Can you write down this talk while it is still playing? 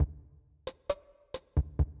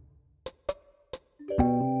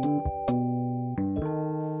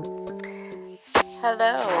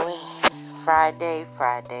Hello. Friday.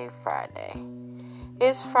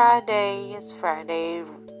 It's Friday.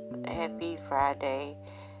 Happy Friday.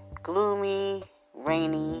 Gloomy,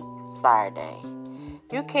 rainy Friday.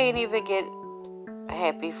 You can't even get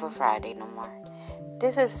happy for Friday no more.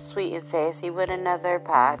 This is Sweet and Sassy with another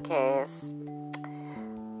podcast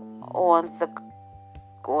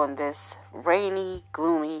on this rainy,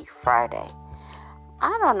 gloomy Friday.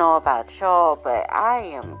 I don't know about y'all, but I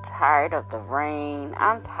am tired of the rain.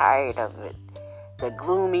 I'm tired of it. The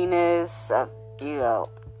gloominess of,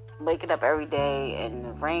 waking up every day and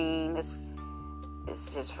the rain. It's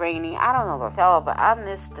just raining. I don't know about y'all, but I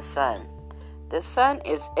miss the sun. The sun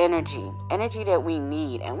is energy that we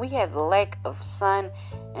need. And we have the lack of sun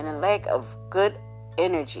and a lack of good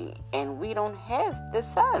energy. And we don't have the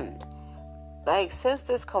sun. Like, since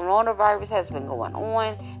this coronavirus has been going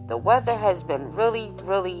on, the weather has been really,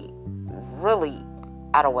 really, really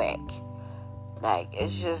out of whack. Like,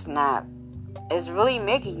 it's just not, it's really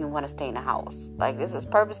making you want to stay in the house. Like,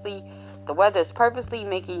 the weather is purposely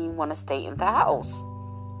making you want to stay in the house.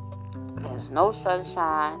 There's no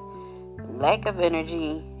sunshine, lack of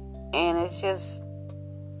energy, and it's just,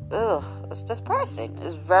 it's depressing.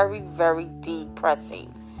 It's very, very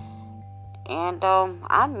depressing. And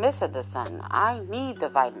I'm missing the sun. I need the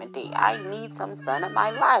vitamin D. I need some sun in my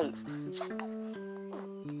life.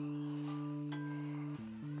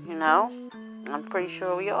 I'm pretty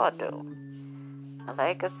sure we all do. A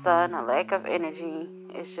lack of sun, a lack of energy.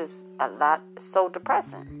 It's just so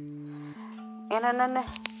depressing. And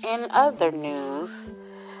in other news,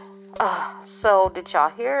 so did y'all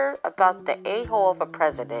hear about the a-hole of a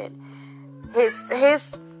president?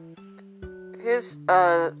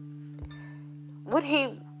 What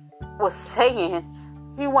he was saying,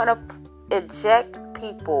 he want to eject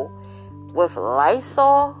people with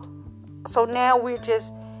Lysol. So now we're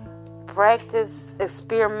just the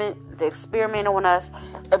experiment on us,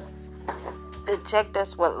 eject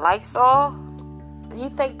us with Lysol. You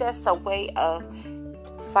think that's a way of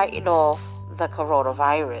fighting off the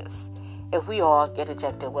coronavirus? If we all get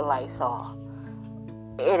ejected with Lysol,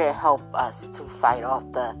 it'll help us to fight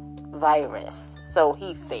off the virus. So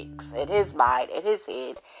he thinks, in his mind, in his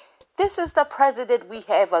head. This is the president we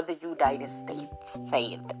have of the United States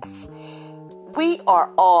saying this. We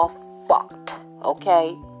are all fucked,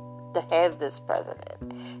 okay, to have this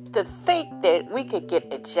president. To think that we could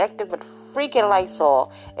get ejected with freaking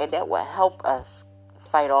Lysol and that will help us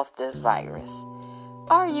fight off this virus.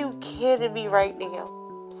 Are you kidding me right now?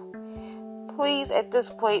 Please, at this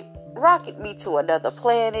point, rocket me to another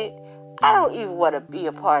planet. I don't even want to be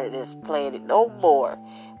a part of this planet no more.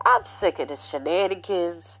 I'm sick of this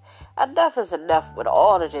shenanigans. Enough is enough with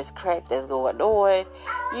all of this crap that's going on.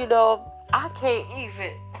 I can't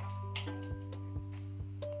even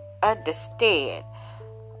understand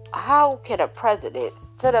how can a president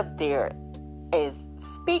sit up there and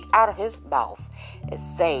speak out of his mouth and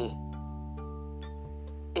say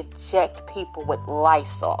eject people with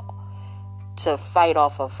Lysol to fight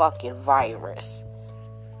off a fucking virus.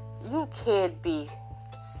 You can't be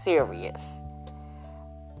serious.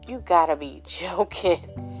 You gotta be joking.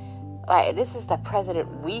 Like, this is the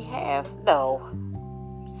president we have? No.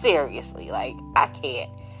 Seriously, I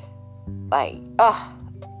can't.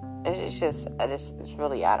 It's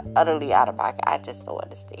really utterly out of pocket. I just don't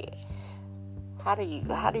understand. How do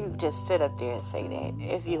you just sit up there and say that?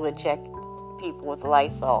 If you eject people with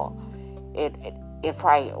Lysol, it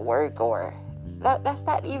probably work, or that's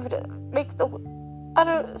not even make the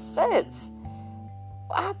utter sense.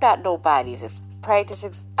 I'm not nobody's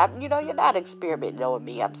practicing. You're not experimenting on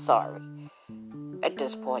me. I'm sorry. At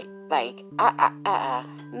this point, no.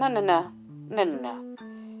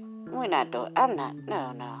 We're not doing. I'm not.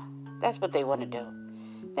 No. That's what they want to do.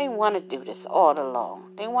 They want to do this all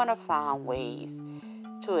along. They want to find ways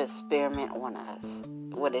to experiment on us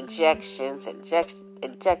with injecting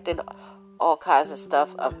all kinds of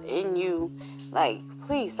stuff up in you.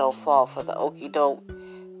 Please don't fall for the okie doke.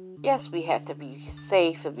 Yes, we have to be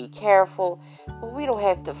safe and be careful, but we don't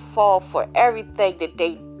have to fall for everything that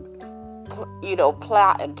they,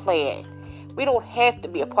 plot and plan. We don't have to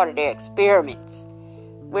be a part of their experiments.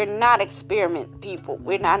 We're not experiment people.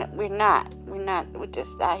 We're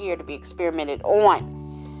just not here to be experimented on.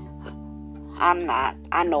 I'm not.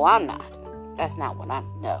 I know I'm not. That's not what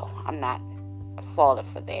I'm not falling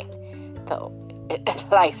for that. So,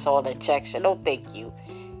 Lysol injection. No, thank you.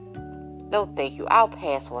 I'll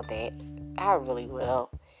pass on that. I really will.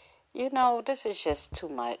 This is just too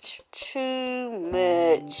much. Too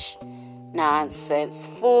much nonsense.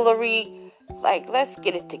 Foolery. Let's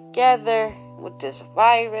get it together with this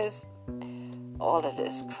virus. all of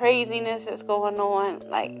this craziness that's going on,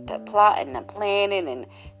 like the plotting, the planning, and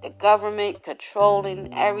the government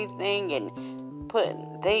controlling everything and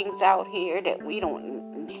putting things out here that we don't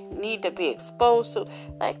need to be exposed to.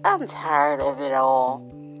 Like, I'm tired of it all.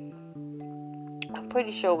 I'm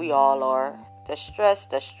pretty sure we all are. The stress,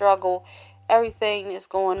 the struggle, everything that's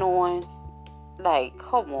going on. Like,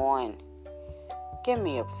 come on. Give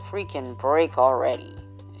me a freaking break already.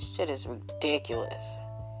 This shit is ridiculous.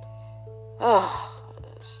 Ugh,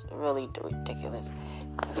 it's really ridiculous.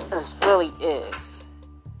 It really is.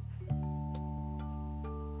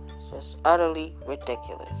 It's just utterly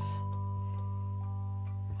ridiculous.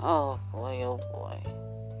 Oh boy, oh boy.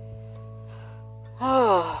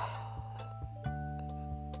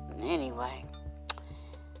 Anyway,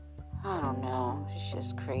 I don't know. It's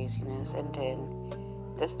just craziness. And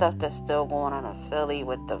then the stuff that's still going on in Philly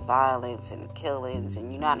with the violence and killings,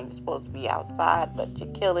 and you're not even supposed to be outside, but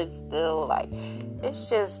you're killing still. Like, it's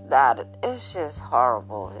just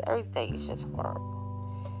horrible. Everything is just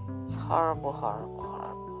horrible. It's horrible, horrible,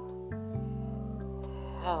 horrible.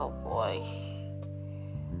 Oh boy.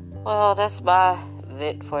 Well, that's my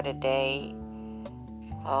vid for today.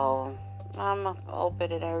 I'm hoping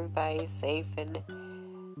that everybody's safe and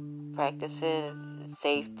practicing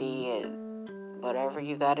safety and whatever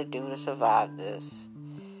you gotta do to survive this.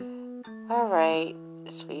 Alright,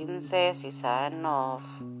 Sweet and Sassy signing off.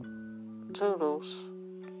 Toodles.